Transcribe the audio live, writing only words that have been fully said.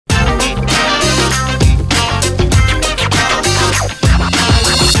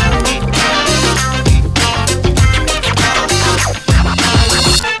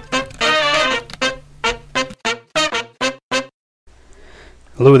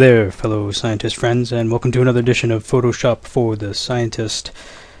Hello there, fellow scientist friends, and welcome to another edition of Photoshop for the Scientist.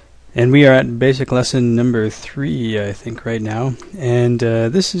 And we are at basic lesson number 3, I think, right now. And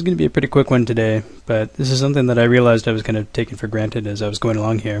this is going to be a pretty quick one today, but this is something that I realized I was kind of taking for granted as I was going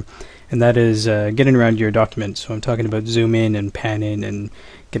along here, and that is getting around your document. So I'm talking about zoom in and pan in and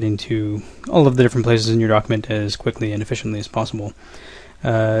getting to all of the different places in your document as quickly and efficiently as possible.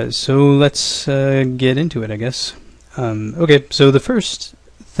 So let's get into it, I guess. Okay, so the first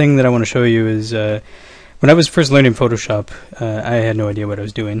thing that I want to show you is when I was first learning Photoshop, I had no idea what I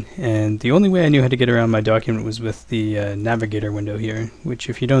was doing, and the only way I knew how to get around my document was with the navigator window here, which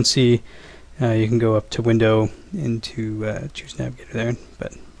if you don't see, you can go up to window into choose navigator there,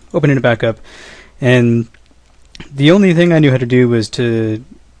 but opening it back up, and the only thing I knew how to do was to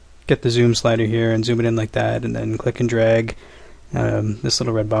get the zoom slider here and zoom it in like that, and then click and drag this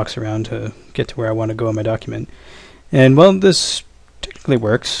little red box around to get to where I want to go in my document. And well, this technically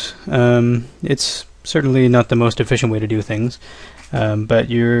works. It's certainly not the most efficient way to do things, but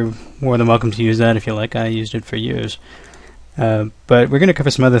you're more than welcome to use that if you like. I used it for years. But we're going to cover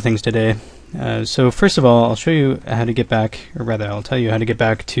some other things today. So first of all, I'll show you how to get back, or rather I'll tell you how to get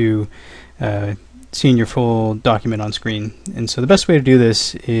back to seeing your full document on screen. And so the best way to do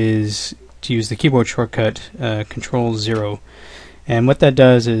this is to use the keyboard shortcut ctrl+0. And what that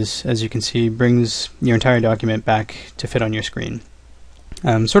does is, as you can see, brings your entire document back to fit on your screen.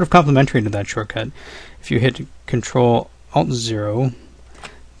 Sort of complementary to that shortcut, if you hit ctrl+alt+0,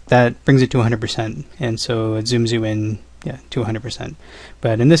 that brings it to 100%, and so it zooms you in to 100%.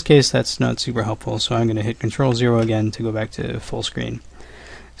 But in this case, that's not super helpful, so I'm going to hit ctrl+0 again to go back to full screen.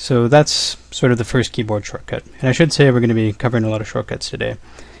 So that's sort of the first keyboard shortcut. And I should say we're going to be covering a lot of shortcuts today,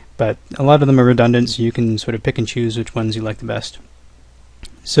 but a lot of them are redundant, so you can sort of pick and choose which ones you like the best.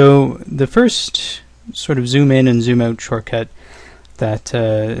 So the first sort of zoom in and zoom out shortcut that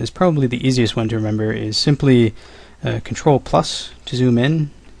is probably the easiest one to remember is simply Ctrl+ to zoom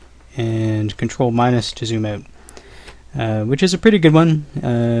in and Ctrl- to zoom out, which is a pretty good one.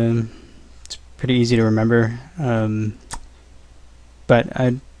 It's pretty easy to remember, but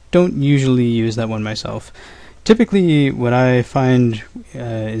I don't usually use that one myself. Typically what I find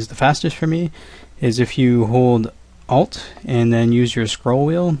is the fastest for me is if you hold Alt and then use your scroll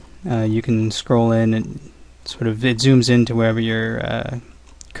wheel. You can scroll in and sort of it zooms into wherever your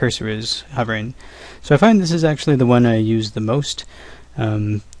cursor is hovering. So I find this is actually the one I use the most,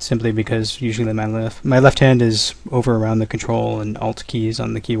 simply because usually my left hand is over around the Control and Alt keys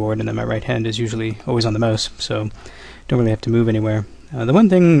on the keyboard, and then my right hand is usually always on the mouse, so don't really have to move anywhere. The one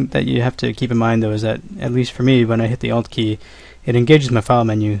thing that you have to keep in mind though is that, at least for me, when I hit the Alt key, it engages my file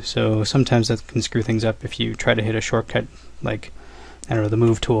menu, so sometimes that can screw things up if you try to hit a shortcut like, I don't know, the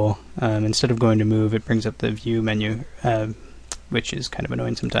move tool. Instead of going to move, it brings up the view menu, which is kind of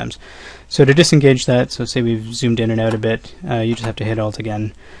annoying sometimes. So to disengage that, so say we've zoomed in and out a bit, you just have to hit Alt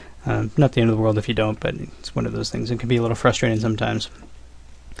again. Not the end of the world if you don't, but it's one of those things. It can be a little frustrating sometimes.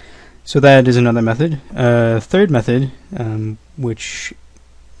 So that is another method. Third method, which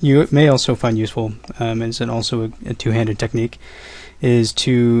you may also find useful, is also a two-handed technique, is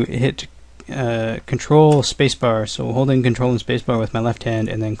to hit Control spacebar, so holding Control and spacebar with my left hand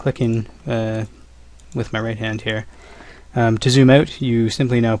and then clicking with my right hand here. To zoom out, you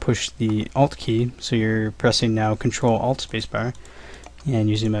simply now push the Alt key, so you're pressing now Control-Alt spacebar, and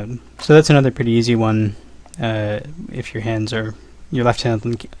you zoom out. So that's another pretty easy one if your hands are your left hand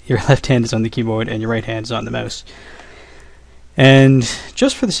is on the keyboard and your right hand is on the mouse. And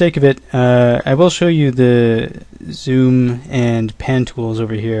just for the sake of it, I will show you the zoom and pan tools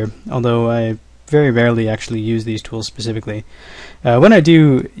over here, although I very rarely actually use these tools specifically. When I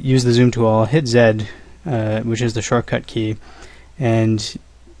do use the zoom tool, I'll hit Z, which is the shortcut key, and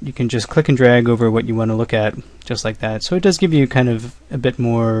you can just click and drag over what you want to look at, just like that. So it does give you kind of a bit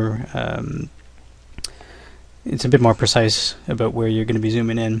more, it's a bit more precise about where you're going to be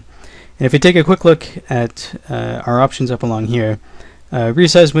zooming in. And if we take a quick look at our options up along here,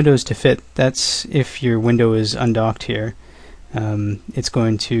 resize windows to fit, that's if your window is undocked here. It's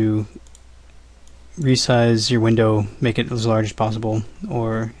going to resize your window, make it as large as possible,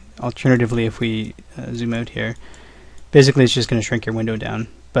 or alternatively if we zoom out here, basically it's just going to shrink your window down.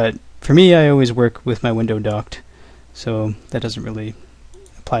 But for me, I always work with my window docked, so that doesn't really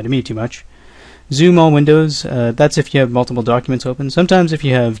apply to me too much. Zoom all windows, that's if you have multiple documents open. Sometimes if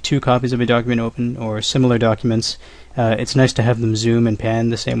you have 2 copies of a document open or similar documents, it's nice to have them zoom and pan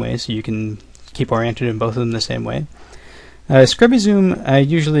the same way so you can keep oriented in both of them the same way. Scrubby zoom I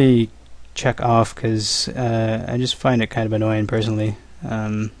usually check off because I just find it kind of annoying personally.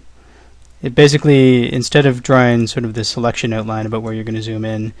 it basically, instead of drawing sort of this selection outline about where you're going to zoom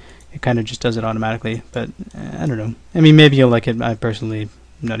in, it kind of just does it automatically. But I don't know. I mean, maybe you'll like it. I personally am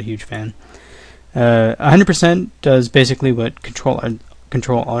not a huge fan. 100% does basically what Control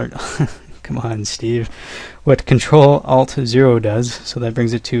Alt come on, Steve. What Control Alt 0 does. So that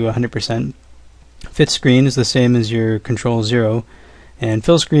brings it to 100%. Fit screen is the same as your Control 0, and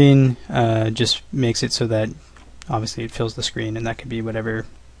fill screen just makes it so that obviously it fills the screen, and that could be whatever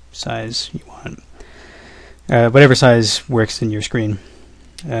size you want. Whatever size works in your screen.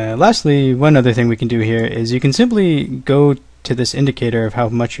 Lastly, one other thing we can do here is you can simply go to this indicator of how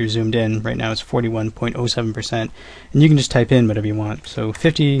much you're zoomed in. Right now it's 41.07%, and you can just type in whatever you want. So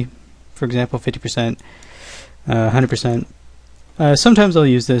 50, for example, 50%, 100%. Sometimes I'll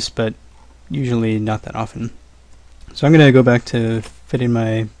use this, but usually not that often. So I'm going to go back to fitting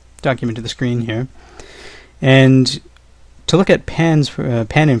my document to the screen here, and to look at panning for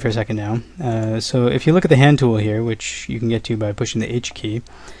a second now. So if you look at the hand tool here, which you can get to by pushing the H key,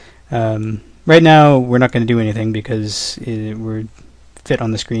 right now we're not going to do anything because we're fit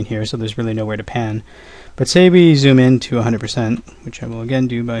on the screen here, so there's really nowhere to pan. But say we zoom in to 100%, which I will again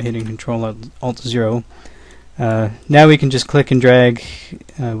do by hitting Control Alt 0. Now we can just click and drag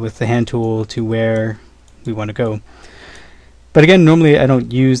with the hand tool to where we want to go. But again, normally I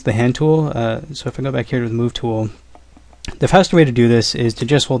don't use the hand tool, so if I go back here to the move tool, the faster way to do this is to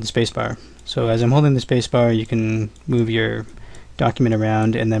just hold the spacebar. So as I'm holding the spacebar, you can move your document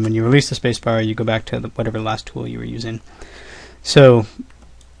around, and then when you release the spacebar, you go back to whatever last tool you were using. So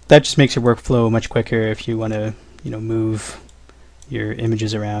that just makes your workflow much quicker if you want to, move your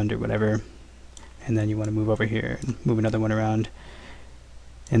images around or whatever, and then you want to move over here and move another one around.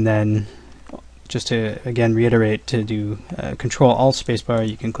 And then just to again reiterate, to do Control Alt spacebar,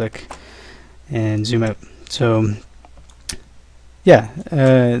 you can click and zoom out. So yeah,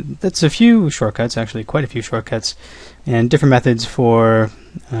 that's a few shortcuts, actually quite a few shortcuts, and different methods for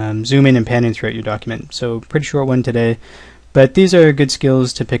zooming and panning throughout your document. So pretty short one today, but these are good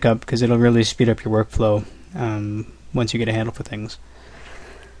skills to pick up because it'll really speed up your workflow once you get a handle for things.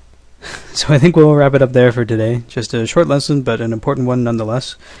 So I think we'll wrap it up there for today. Just a short lesson, but an important one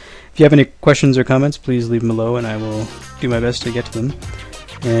nonetheless. If you have any questions or comments, please leave them below and I will do my best to get to them.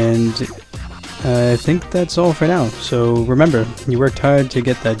 And I think that's all for now. So remember, you worked hard to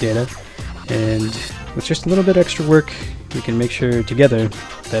get that data, and with just a little bit extra work, we can make sure together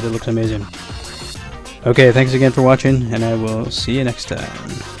that it looks amazing. Okay, thanks again for watching, and I will see you next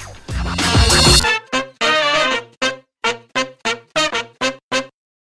time.